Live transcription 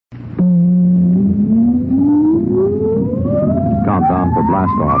countdown for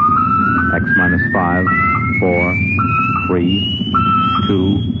blast off. X minus 5, 4, 3,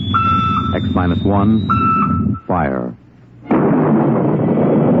 2, X minus 1, fire.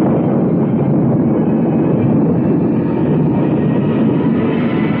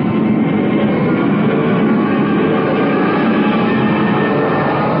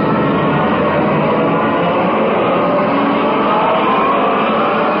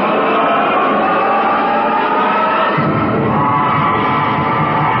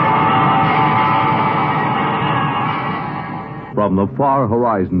 From the far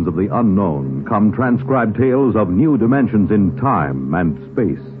horizons of the unknown come transcribed tales of new dimensions in time and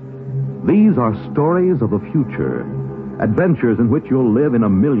space. These are stories of the future, adventures in which you'll live in a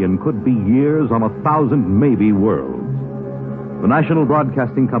million, could be years, on 1,000 maybe worlds. The National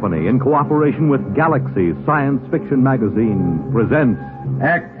Broadcasting Company, in cooperation with Galaxy Science Fiction Magazine, presents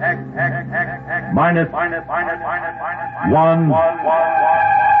X minus 1.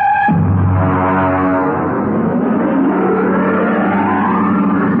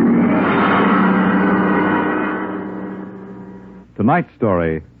 Tonight's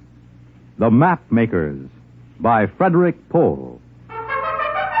story, The Map Makers, by Frederick Pohl.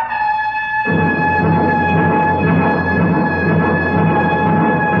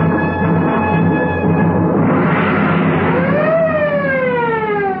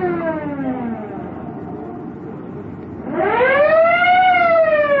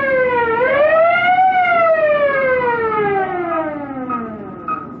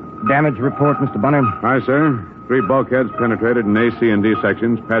 Damage report, Mr. Bunner. Aye, sir. 3 bulkheads penetrated in A, C, and D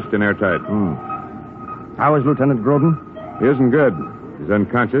sections, patched in airtight. How is Lieutenant Groden? He isn't good. He's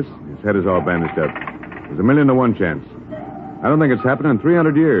unconscious. His head is all bandaged up. There's a 1,000,000 to 1 chance. I don't think it's happened in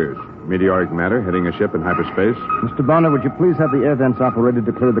 300 years. Meteoric matter hitting a ship in hyperspace. Mr. Bonner, would you please have the air vents operated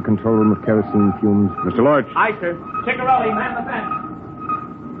to clear the control room of kerosene fumes? Mr. Lorch. Aye, sir. Ciccarelli, man the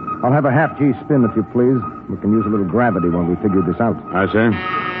fence. I'll have a half G spin, if you please. We can use a little gravity when we figure this out. Aye, sir.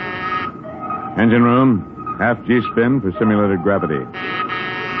 Engine room. Half G spin for simulated gravity.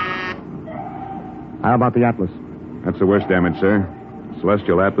 How about the Atlas? That's the worst damage, sir.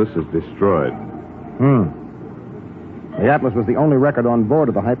 Celestial Atlas is destroyed. The Atlas was the only record on board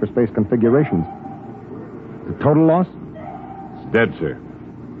of the hyperspace configurations. The total loss? It's dead, sir.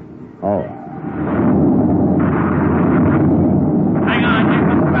 Oh. Hang on, here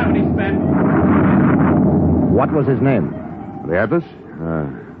comes gravity spin. What was his name? The Atlas?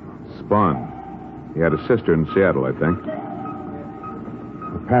 Spawn. He had a sister in Seattle, I think.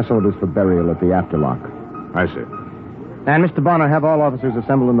 Pass orders for burial at the afterlock. Aye, sir. And, Mr. Bonner, have all officers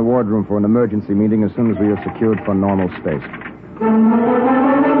assemble in the wardroom for an emergency meeting as soon as we are secured for normal space.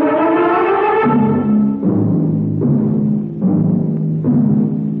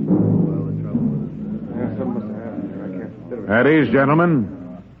 At ease, gentlemen.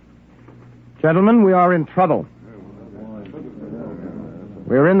 Gentlemen, we are in trouble.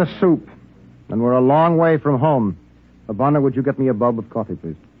 We're in the soup, and we're a long way from home. Bonner, would you get me a bulb of coffee,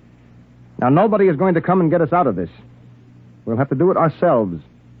 please? Now, nobody is going to come and get us out of this. We'll have to do it ourselves,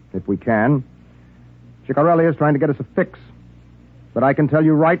 if we can. Ciccarelli is trying to get us a fix. But I can tell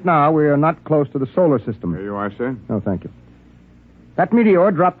you right now, we are not close to the solar system. Here you are, sir. No, thank you. That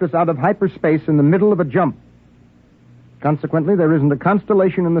meteor dropped us out of hyperspace in the middle of a jump. Consequently, there isn't a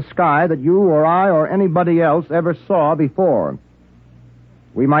constellation in the sky that you or I or anybody else ever saw before.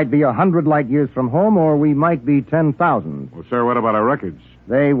 We might be 100 light years from home, or we might be 10,000. Well, sir, what about our records?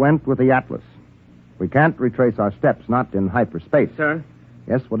 They went with the Atlas. We can't retrace our steps, not in hyperspace. Sir?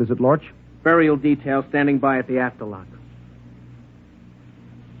 Yes, what is it, Lorch? Burial detail standing by at the afterlock.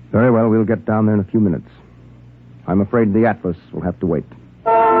 Very well, we'll get down there in a few minutes. I'm afraid the Atlas will have to wait.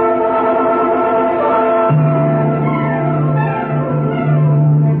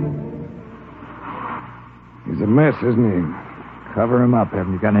 He's a mess, isn't he? Cover him up.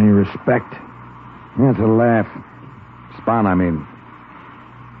 Haven't you got any respect? That's a laugh. Spawn, I mean.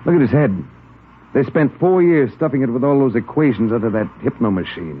 Look at his head. They spent 4 years stuffing it with all those equations out of that hypno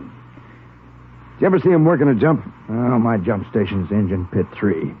machine. Did you ever see him working a jump? Oh, my jump station's engine pit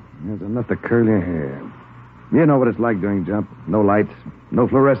 3. There's enough to curl your hair. You know what it's like doing jump. No lights, no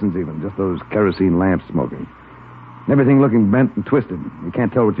fluorescence even, just those kerosene lamps smoking. And everything looking bent and twisted. You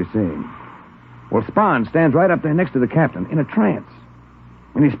can't tell what you're seeing. Well, Spawn stands right up there next to the captain in a trance.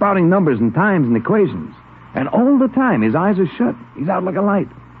 And he's spouting numbers and times and equations. And all the time, his eyes are shut. He's out like a light.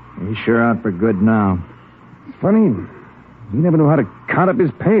 He's sure out for good now. It's funny. He never knew how to count up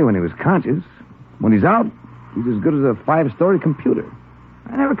his pay when he was conscious. When he's out, he's as good as a 5-story computer.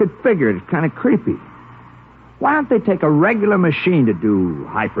 I never could figure it. It's kind of creepy. Why don't they take a regular machine to do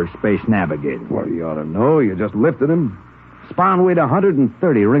hyperspace navigating? Well, you ought to know. You just lifted him. Spawn weighed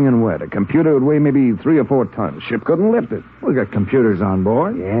 130, ringing wet. A computer would weigh maybe 3 or 4 tons. Ship couldn't lift it. We got computers on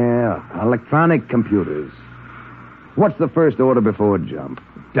board. Yeah, electronic computers. What's the first order before jump?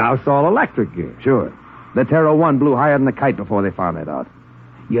 Douse all electric gear. Sure. The Terra 1 blew higher than the kite before they found that out.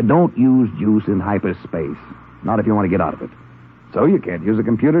 You don't use juice in hyperspace. Not if you want to get out of it. So you can't use a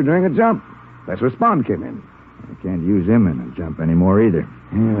computer during a jump. That's where Spawn came in. You can't use him in a jump anymore either.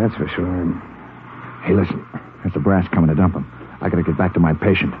 Yeah, that's for sure. Hey, listen. There's the brass coming to dump him. I gotta get back to my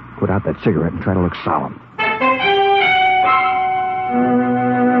patient. Put out that cigarette and try to look solemn.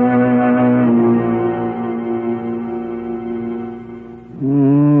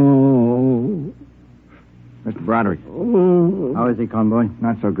 Mr. Broderick. How is he, Convoy?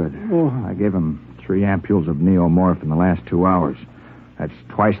 Not so good. I gave him 3 ampules of neomorph in the last 2 hours. That's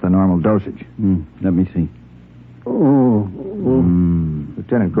twice the normal dosage. Let me see.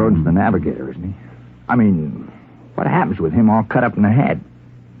 Lieutenant Grodin's the navigator, isn't he? I mean, what happens with him all cut up in the head?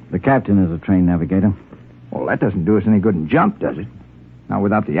 The captain is a trained navigator. Well, that doesn't do us any good in jump, does it? Not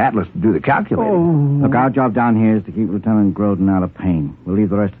without the Atlas to do the calculating. Look, our job down here is to keep Lieutenant Grodin out of pain. We'll leave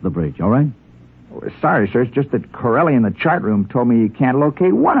the rest to the bridge, all right? Oh, sorry, sir. It's just that Corelli in the chart room told me he can't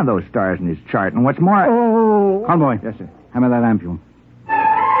locate one of those stars in his chart. And what's more... Convoy. Yes, sir. Hammer that ampule.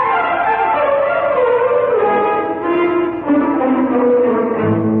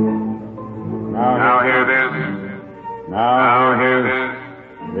 Now hear this. Now hear this.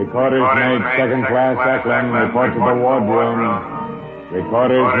 Recorders made second class Eklund, report to the wardroom.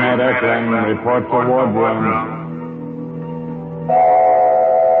 Recorders made Eklund, report to wardroom.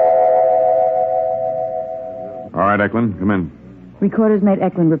 All right, Eklund, come in. Recorders mate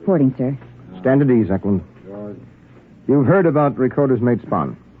Eklund reporting, sir. Stand at ease, Eklund. You've heard about Recorder's mate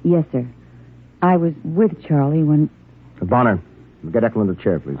Spawn. Yes, sir. I was with Charlie when... Bonner, get Eklund a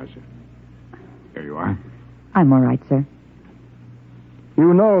chair, please. I see. Here you are. I'm all right, sir.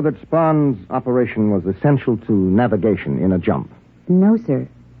 You know that Spawn's operation was essential to navigation in a jump. No, sir.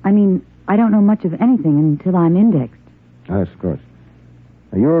 I mean, I don't know much of anything until I'm indexed. Yes, of course.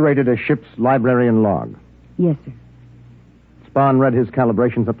 Now, you were rated a ship's librarian log. Yes, sir. Spawn read his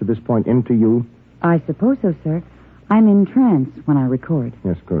calibrations up to this point into you? I suppose so, sir. I'm in trance when I record.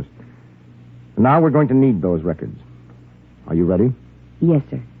 Yes, of course. Now we're going to need those records. Are you ready? Yes,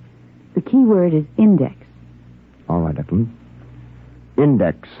 sir. The key word is index. All right, Eklund.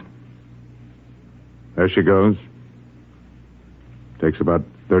 Index. There she goes. Takes about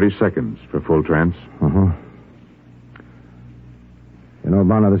 30 seconds for full trance. You know,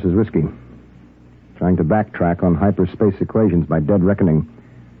 Bonner, this is risky. Trying to backtrack on hyperspace equations by dead reckoning.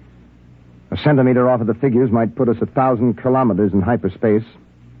 A centimeter off of the figures might put us 1,000 kilometers in hyperspace.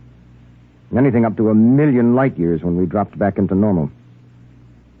 Anything up to 1,000,000 light years when we dropped back into normal.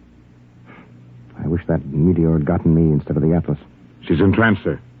 I wish that meteor had gotten me instead of the Atlas. She's in trance,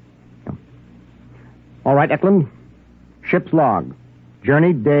 sir. Yeah. All right, Eklund. Ship's log.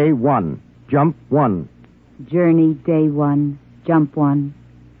 Journey day 1. Jump 1. Journey day 1. Jump 1.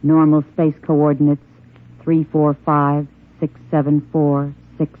 Normal space coordinates 345 674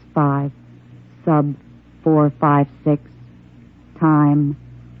 65. Sub 456. Time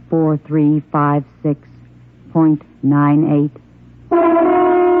 4356.98.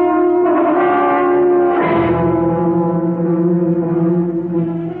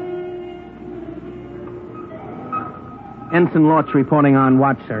 Ensign Lortz reporting on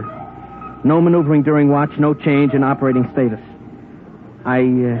watch, sir. No maneuvering during watch, no change in operating status.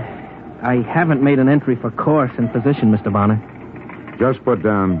 I haven't made an entry for course and position, Mr. Bonner. Just put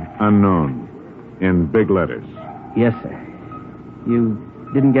down unknown in big letters. Yes, sir. You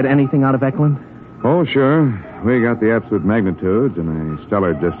didn't get anything out of Eklund? Oh, sure. We got the absolute magnitudes and the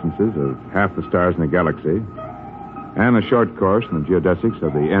stellar distances of half the stars in the galaxy, and a short course in the geodesics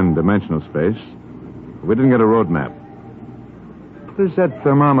of the n-dimensional space. We didn't get a road map. What does that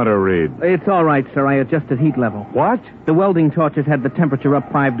thermometer read? It's all right, sir. I adjusted heat level. What? The welding torches had the temperature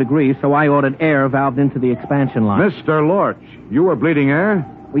up 5 degrees, so I ordered air valved into the expansion line. Mr. Lorch, you were bleeding air?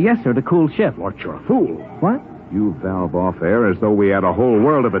 Well, yes, sir, to cool ship. Lorch, you're a fool. What? You valve off air as though we had a whole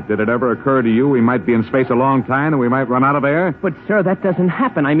world of it. Did it ever occur to you we might be in space a long time and we might run out of air? But, sir, that doesn't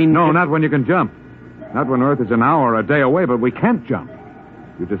happen. I mean... No, not when you can jump. Not when Earth is an hour or a day away, but we can't jump.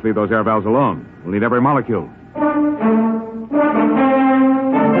 You just leave those air valves alone. We'll need every molecule.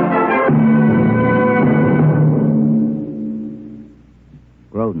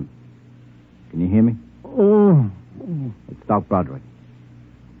 Grodin, can you hear me? It's Doc Broderick.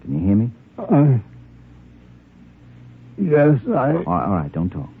 Can you hear me? Yes, All right, don't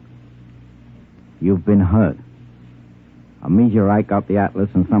talk. You've been hurt. A meteorite got the Atlas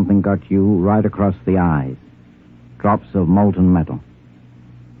and something got you right across the eyes. Drops of molten metal.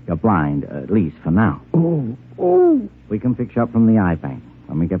 You're blind, at least for now. Oh. We can fix you up from the eye bank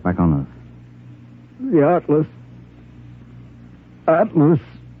when we get back on Earth. The Atlas.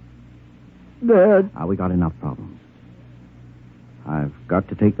 Dad. We got enough problems. I've got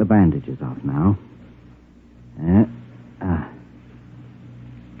to take the bandages off now.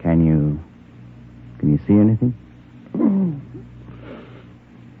 Can you see anything? I'm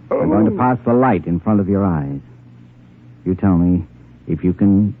going to pass the light in front of your eyes. You tell me if you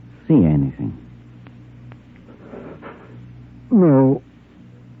can see anything. No.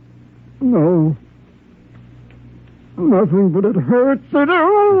 Nothing, but it hurts. All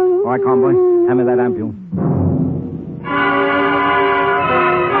right, convoy. Hand me that ampule.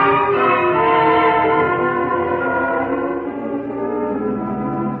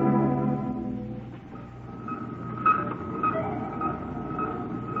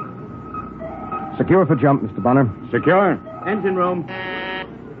 Secure for jump, Mr. Bonner. Secure. Engine room.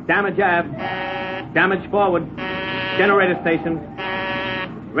 Damage aft. Damage forward. Generator stations.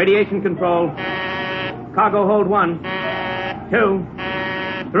 Radiation control. Cargo hold 1, 2,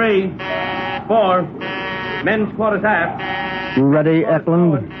 3, 4. Men's quarters aft. You ready,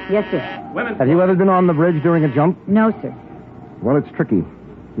 Eklund? Yes, sir. Women's Have you ever been on the bridge during a jump? No, sir. Well, it's tricky.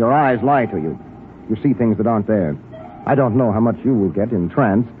 Your eyes lie to you. You see things that aren't there. I don't know how much you will get in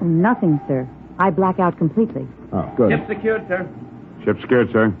trance. Nothing, sir. I black out completely. Oh, good. Ship secured, sir. Ship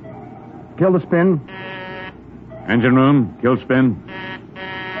secured, sir. Kill the spin. Engine room, kill spin.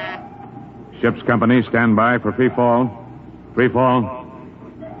 Ship's company, stand by for free fall. Free fall.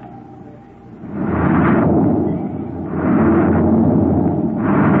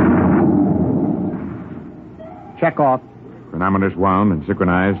 Check off. Chronometers wound and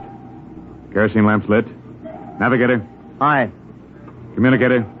synchronized. Kerosene lamps lit. Navigator. Aye.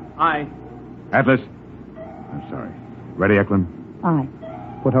 Communicator. Aye. Atlas. I'm sorry. Ready, Eklund? Aye.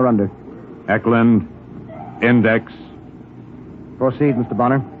 Put her under. Eklund. Index. Proceed, Mr.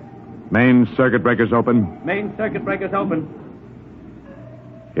 Bonner. Main circuit breakers open. Main circuit breakers open.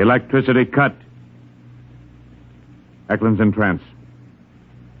 Electricity cut. Eklund's in trance.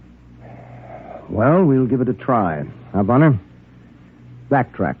 Well, we'll give it a try. Now, Bonner,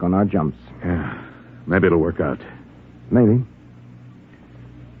 backtrack on our jumps. Yeah. Maybe it'll work out. Maybe.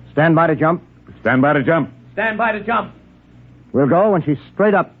 Stand by to jump. Stand by to jump. Stand by to jump. We'll go when she's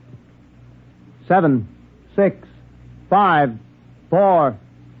straight up. 7, 6, 5, 4,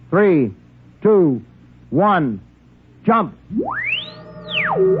 3, 2, 1. Jump.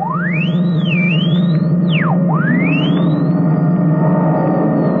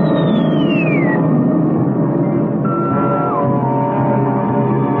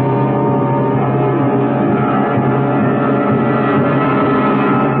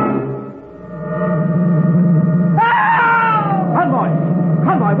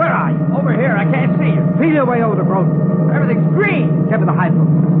 Convoy, where are you? Over here, I can't see you. Feel your way over to Broden. Everything's green. Get me the hypo.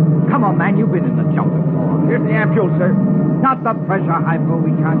 Come on, man, you've been in the jump before. Here's the ampule, sir. Not the pressure hypo.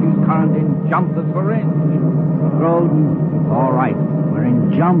 We can't use current in jump the syringe. Broden. All right. We're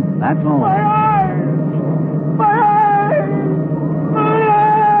in jump, that's all. My eyes!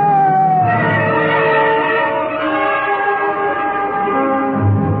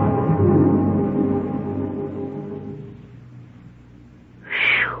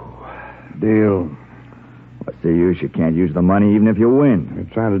 Deal. What's the use? You can't use the money even if you win. What are you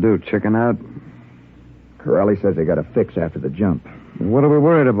trying to do, chicken out? Corelli says they got a fix after the jump. What are we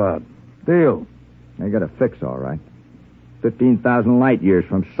worried about? Deal. They got a fix, all right. 15,000 light years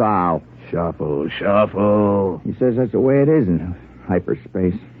from Sal. Shuffle. He says that's the way it is in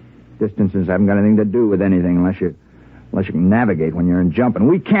hyperspace. Distances haven't got anything to do with anything unless you can navigate when you're in jump, and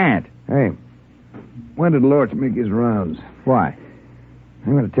we can't. Hey, when did Lortz make his rounds? Why?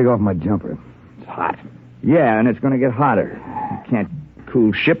 I'm going to take off my jumper. It's hot. Yeah, and it's going to get hotter. You can't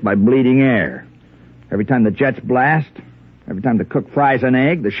cool ship by bleeding air. Every time the jets blast, every time the cook fries an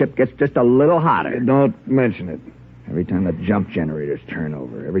egg, the ship gets just a little hotter. Don't mention it. Every time the jump generators turn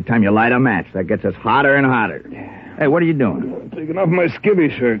over, every time you light a match, that gets us hotter and hotter. Hey, what are you doing? I'm taking off my skivvy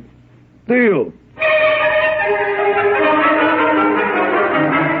shirt. Deal.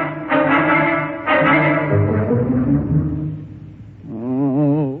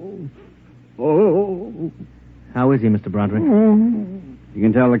 How is he, Mr. Broderick? You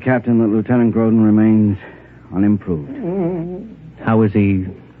can tell the captain that Lieutenant Groden remains unimproved. How is he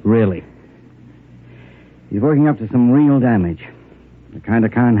really? He's working up to some real damage. The kind I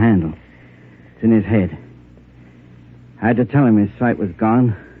can't handle. It's in his head. I had to tell him his sight was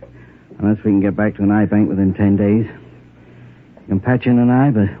gone. Unless we can get back to an eye bank within 10 days. You can patch in an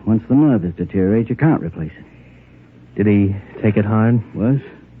eye, but once the nerve has deteriorated, you can't replace it. Did he take it hard? Worse?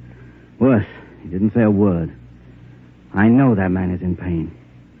 Worse. He didn't say a word. I know that man is in pain.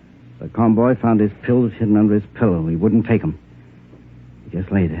 The convoy found his pills hidden under his pillow. He wouldn't take them. He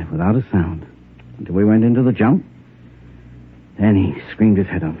just lay there without a sound until we went into the jump. Then he screamed his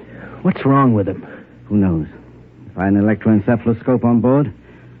head off. What's wrong with him? Who knows? If I had an electroencephaloscope on board,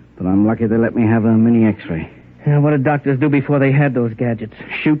 but I'm lucky they let me have a mini X-ray. Yeah, what did doctors do before they had those gadgets?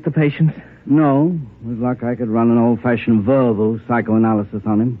 Shoot the patients? No. With luck, I could run an old-fashioned verbal psychoanalysis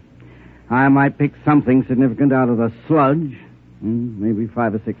on him. I might pick something significant out of the sludge. Maybe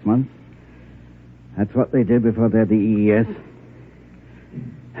 5 or 6 months. That's what they did before they had the EES.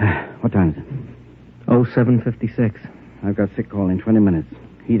 What time is it? 07:56. I've got sick call in 20 minutes.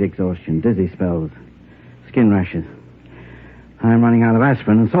 Heat exhaustion, dizzy spells, skin rashes. I'm running out of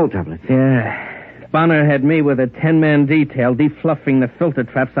aspirin and salt tablets. Yeah. Bonner had me with a 10-man detail defluffing the filter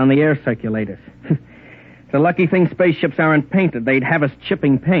traps on the air circulators. It's a lucky thing spaceships aren't painted. They'd have us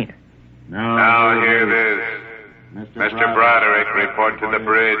chipping paint. Now hear this. Mr. Broderick, report to the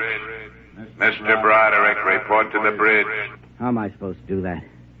bridge. Mr. Broderick, report to the bridge. How am I supposed to do that?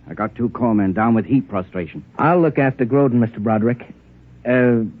 I got 2 corpsmen down with heat prostration. I'll look after Groden, Mr. Broderick.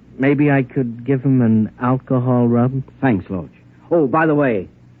 Maybe I could give him an alcohol rub? Thanks, Lodge. Oh, by the way,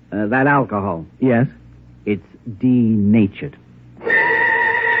 that alcohol. Yes? It's denatured.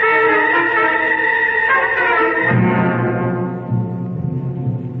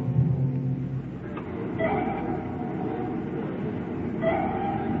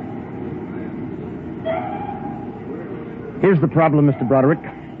 Here's the problem, Mr. Broderick.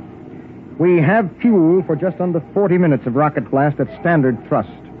 We have fuel for just under 40 minutes of rocket blast at standard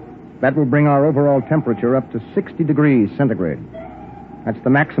thrust. That will bring our overall temperature up to 60 degrees centigrade. That's the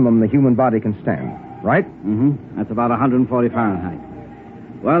maximum the human body can stand, right? Mm-hmm. That's about 140 Fahrenheit.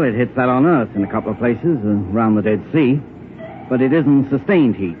 Well, it hits that on Earth in a couple of places around the Dead Sea. But it isn't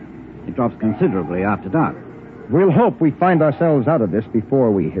sustained heat. It drops considerably after dark. We'll hope we find ourselves out of this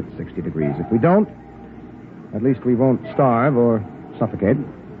before we hit 60 degrees. If we don't, at least we won't starve or suffocate.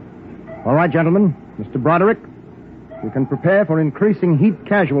 All right, gentlemen. Mr. Broderick, you can prepare for increasing heat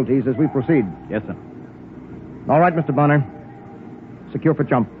casualties as we proceed. Yes, sir. All right, Mr. Bonner. Secure for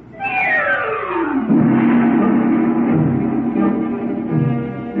jump.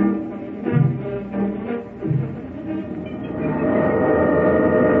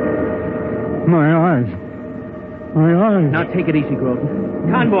 My eyes. Now take it easy, Groden.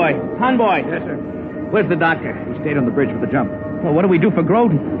 Convoy! Yes, sir. Where's the doctor? He stayed on the bridge with the jump. Well, what do we do for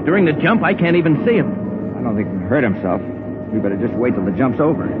Groden? During the jump, I can't even see him. I don't think he hurt himself. We better just wait till the jump's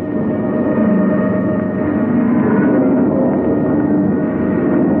over.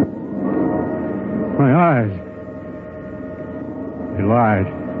 My eyes. They lied.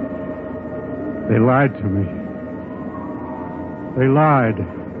 They lied to me. They lied.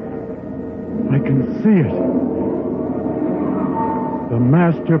 I can see it. The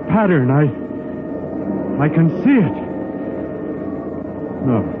master pattern. I can see it.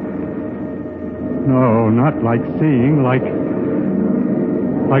 No, not like seeing, like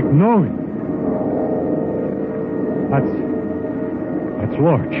knowing. That's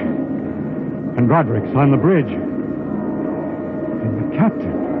Lorch. And Broderick's on the bridge. And the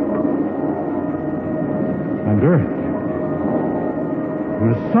captain. And Earth.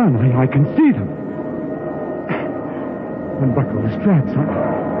 And the sun. I can see them. Unbuckle the straps.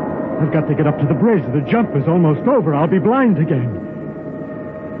 I've got to get up to the bridge. The jump is almost over. I'll be blind again.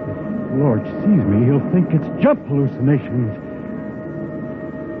 If Lorch sees me, he'll think it's jump hallucinations.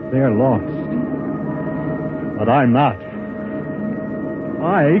 They're lost. But I'm not.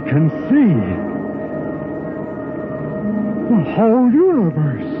 I can see the whole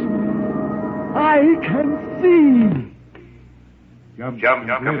universe. I can see. Jump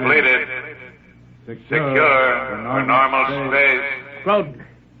completed. Secure for normal space.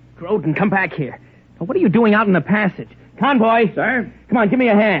 Groden, come back here. Now, what are you doing out in the passage? Convoy! Sir? Come on, give me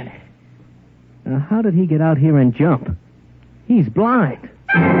a hand. Now, how did he get out here and jump? He's blind.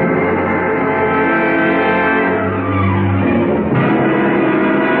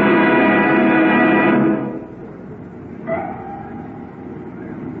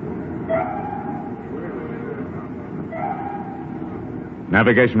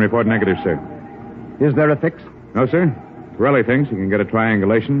 Navigation report negative, sir. Is there a fix? No, sir. Corelli thinks he can get a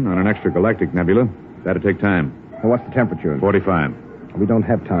triangulation on an extragalactic nebula. That'll take time. Well, what's the temperature? 45. We don't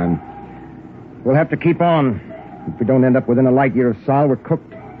have time. We'll have to keep on. If we don't end up within a light year of Sol, we're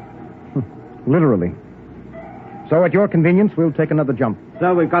cooked. Literally. So at your convenience, we'll take another jump.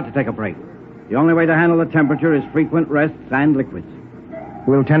 So we've got to take a break. The only way to handle the temperature is frequent rests and liquids.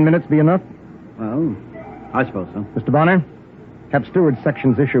 Will 10 minutes be enough? Well, I suppose so. Mr. Bonner, have steward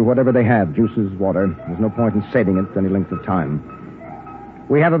sections issue whatever they have, juices, water. There's no point in saving it for any length of time.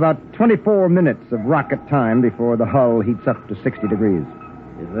 We have about 24 minutes of rocket time before the hull heats up to 60 degrees.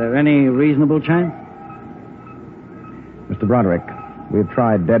 Is there any reasonable chance? Mr. Broderick, we have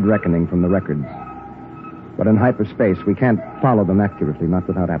tried dead reckoning from the records. But in hyperspace, we can't follow them accurately, not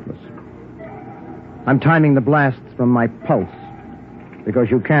without Atlas. I'm timing the blasts from my pulse,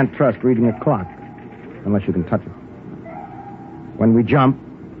 because you can't trust reading a clock unless you can touch it. When we jump,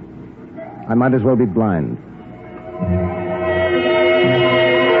 I might as well be blind.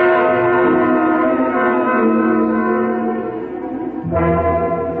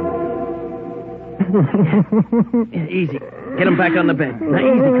 Easy. Get him back on the bed. Now,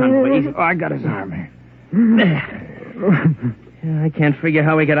 easy, Convoy, easy. Oh, I got his arm here. I can't figure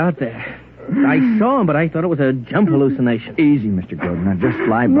how he got out there. I saw him, but I thought it was a jump hallucination. Easy, Mr. Grodin. Now, just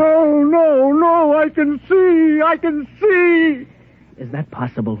lie back. No, I can see. Is that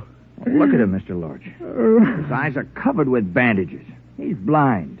possible? Oh, look at him, Mr. Lorch. His eyes are covered with bandages. He's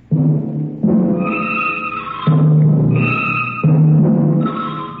blind.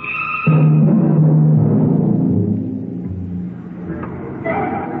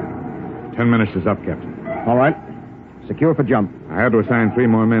 Ten minutes is up, Captain. All right. Secure for jump. I had to assign 3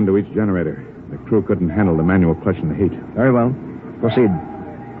 more men to each generator. The crew couldn't handle the manual clutch in the heat. Very well. Proceed.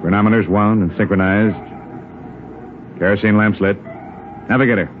 Chronometers wound and synchronized. Kerosene lamps lit.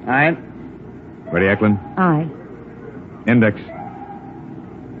 Navigator. Aye. Ready, Eklund? Aye. Index.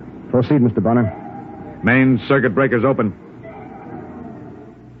 Proceed, Mr. Bonner. Main circuit breakers open.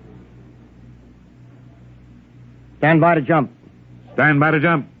 Stand by to jump. Stand by to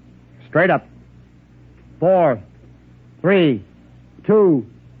jump. Straight up. 4, 3, 2,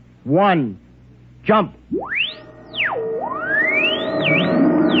 1. Jump.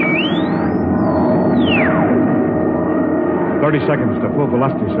 "30 seconds to full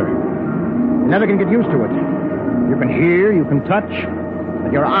velocity, sir. You never can get used to it. You can hear, you can touch,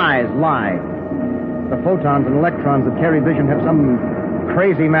 but your eyes lie. The photons and electrons that carry vision have some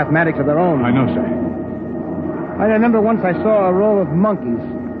crazy mathematics of their own. I know, sir. I remember once I saw a row of monkeys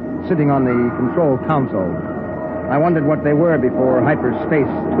sitting on the control console. I wondered what they were before hyperspace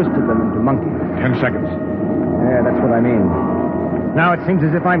twisted them into monkeys. 10 seconds. Yeah, that's what I mean. Now it seems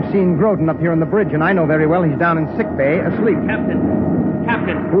as if I'm seeing Grodin up here on the bridge, and I know very well he's down in sick bay asleep. Captain.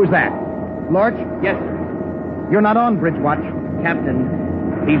 Who's that? Lorch? Yes, sir. You're not on bridge watch. Captain,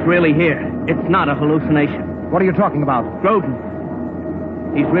 he's really here. It's not a hallucination. What are you talking about? Grodin.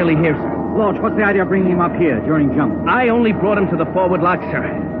 He's really here, sir. Lorch, what's the idea of bringing him up here during jump? I only brought him to the forward lock, sir.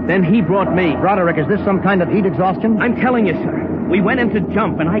 Then he brought me. Broderick, is this some kind of heat exhaustion? I'm telling you, sir. We went into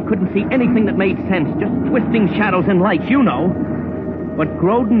jump, and I couldn't see anything that made sense. Just twisting shadows and lights, you know. But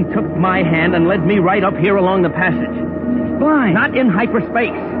Grodin took my hand and led me right up here along the passage. He's blind. Not in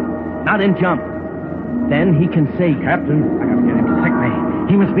hyperspace. Not in jump. Then he can see. Captain. I gotta get him to sick bay.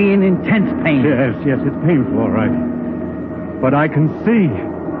 He must be in intense pain. Yes, it's painful, all right. But I can see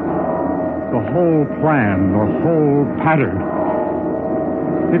the whole plan, the whole pattern.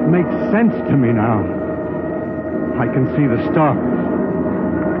 It makes sense to me now. I can see the stars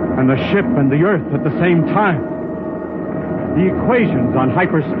and the ship and the Earth at the same time. The equations on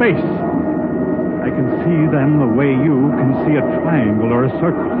hyperspace. I can see them the way you can see a triangle or a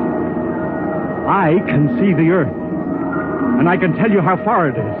circle. I can see the Earth, and I can tell you how far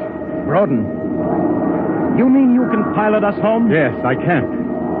it is. Grodin, you mean you can pilot us home? Yes, I can.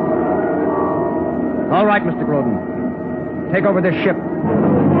 All right, Mr. Grodin. Take over this ship.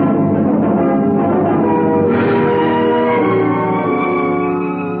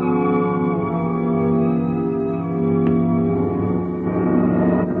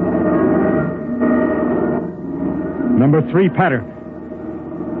 Number 3 pattern.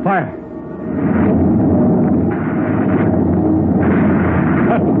 Fire.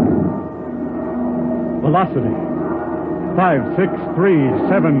 Velocity.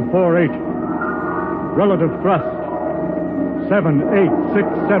 563,748. Relative thrust.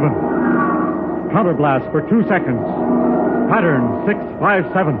 7,867. Counterblast for 2 seconds. Pattern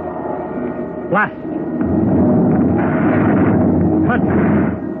 657. Blast. Cut.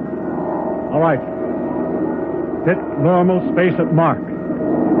 All right. Hit normal space at mark.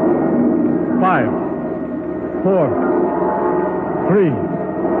 5, 4, 3,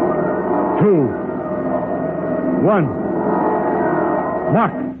 2, 1.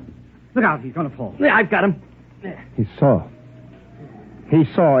 Mark. Look out, he's gonna fall. Yeah, I've got him. He saw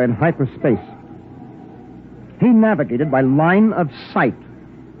in hyperspace. He navigated by line of sight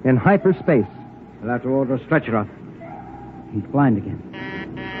in hyperspace. We'll have to order a stretcher up. He's blind again.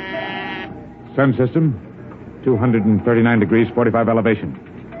 Sun system. 239 degrees, 45 elevation.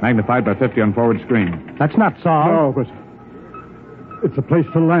 Magnified by 50 on forward screen. That's not Saul. No, but it's a place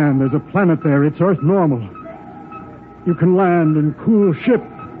to land. There's a planet there. It's Earth normal. You can land and cool ship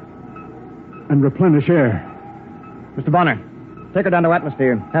and replenish air. Mr. Bonner, take her down to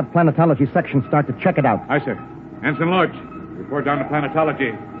atmosphere. Have planetology section start to check it out. Aye, sir. Ensign Lodge, report down to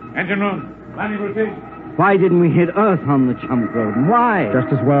planetology. Engine room, landing routine. Why didn't we hit Earth on the chump, Groden? Why?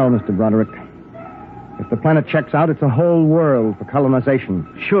 Just as well, Mr. Broderick. If the planet checks out, it's a whole world for colonization.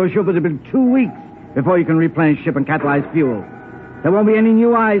 Sure, but it'll be 2 weeks before you can replenish ship and catalyze fuel. There won't be any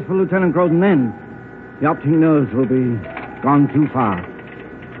new eyes for Lieutenant Groden then. The optic nerves will be gone too far.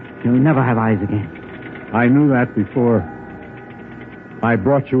 He'll never have eyes again. I knew that before I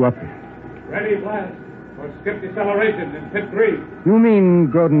brought you up here. Ready, blast. Or skip deceleration in pit 3. You mean,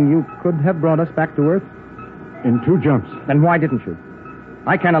 Groden, you could have brought us back to Earth? In 2 jumps. Then why didn't you?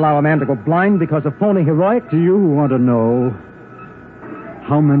 I can't allow a man to go blind because of phony heroics. Do you want to know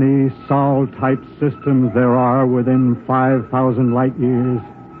how many Sol-type systems there are within 5,000 light years?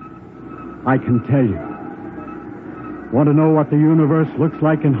 I can tell you. Want to know what the universe looks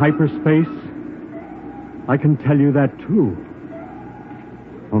like in hyperspace? I can tell you that, too.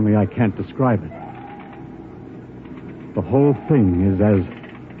 Only I can't describe it. The whole thing is as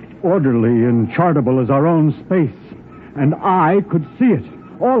orderly and chartable as our own space. And I could see it,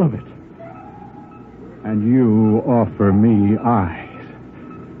 all of it. And you offer me eyes.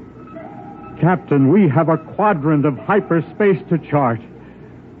 Captain, we have a quadrant of hyperspace to chart.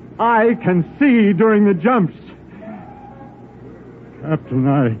 I can see during the jumps. Captain,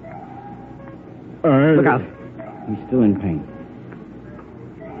 I... Look out. He's still in pain.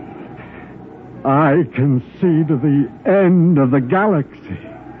 I can see to the end of the galaxy.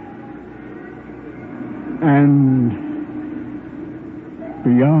 And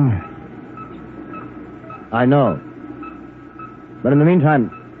beyond. I know. But in the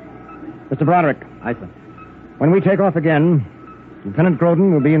meantime, Mr. Broderick. Aye, sir. When we take off again, Lieutenant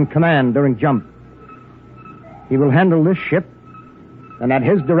Groden will be in command during jump. He will handle this ship, and at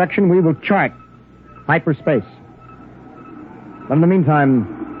his direction we will chart hyperspace. But in the meantime,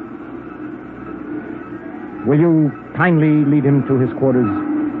 will you kindly lead him to his quarters?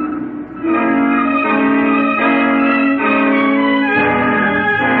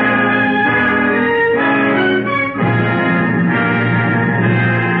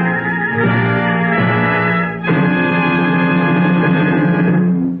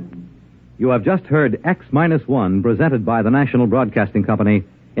 You have just heard X-1 presented by the National Broadcasting Company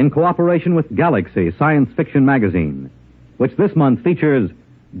in cooperation with Galaxy Science Fiction Magazine, which this month features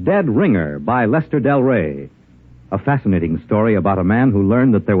Dead Ringer by Lester Del Rey, a fascinating story about a man who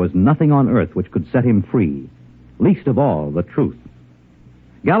learned that there was nothing on Earth which could set him free, least of all the truth.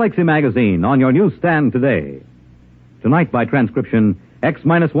 Galaxy Magazine on your newsstand today. Tonight, by transcription,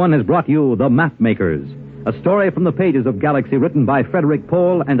 X-1 has brought you The Mapmakers, a story from the pages of Galaxy written by Frederick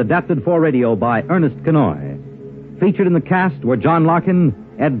Pohl and adapted for radio by Ernest Kenoy. Featured in the cast were John Larkin,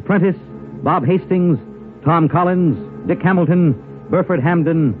 Ed Prentice, Bob Hastings, Tom Collins, Dick Hamilton, Burford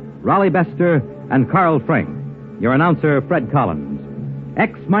Hamden, Raleigh Bester, and Carl Frank. Your announcer, Fred Collins.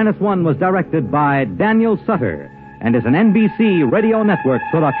 X-1 was directed by Daniel Sutter and is an NBC Radio Network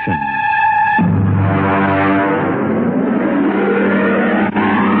production.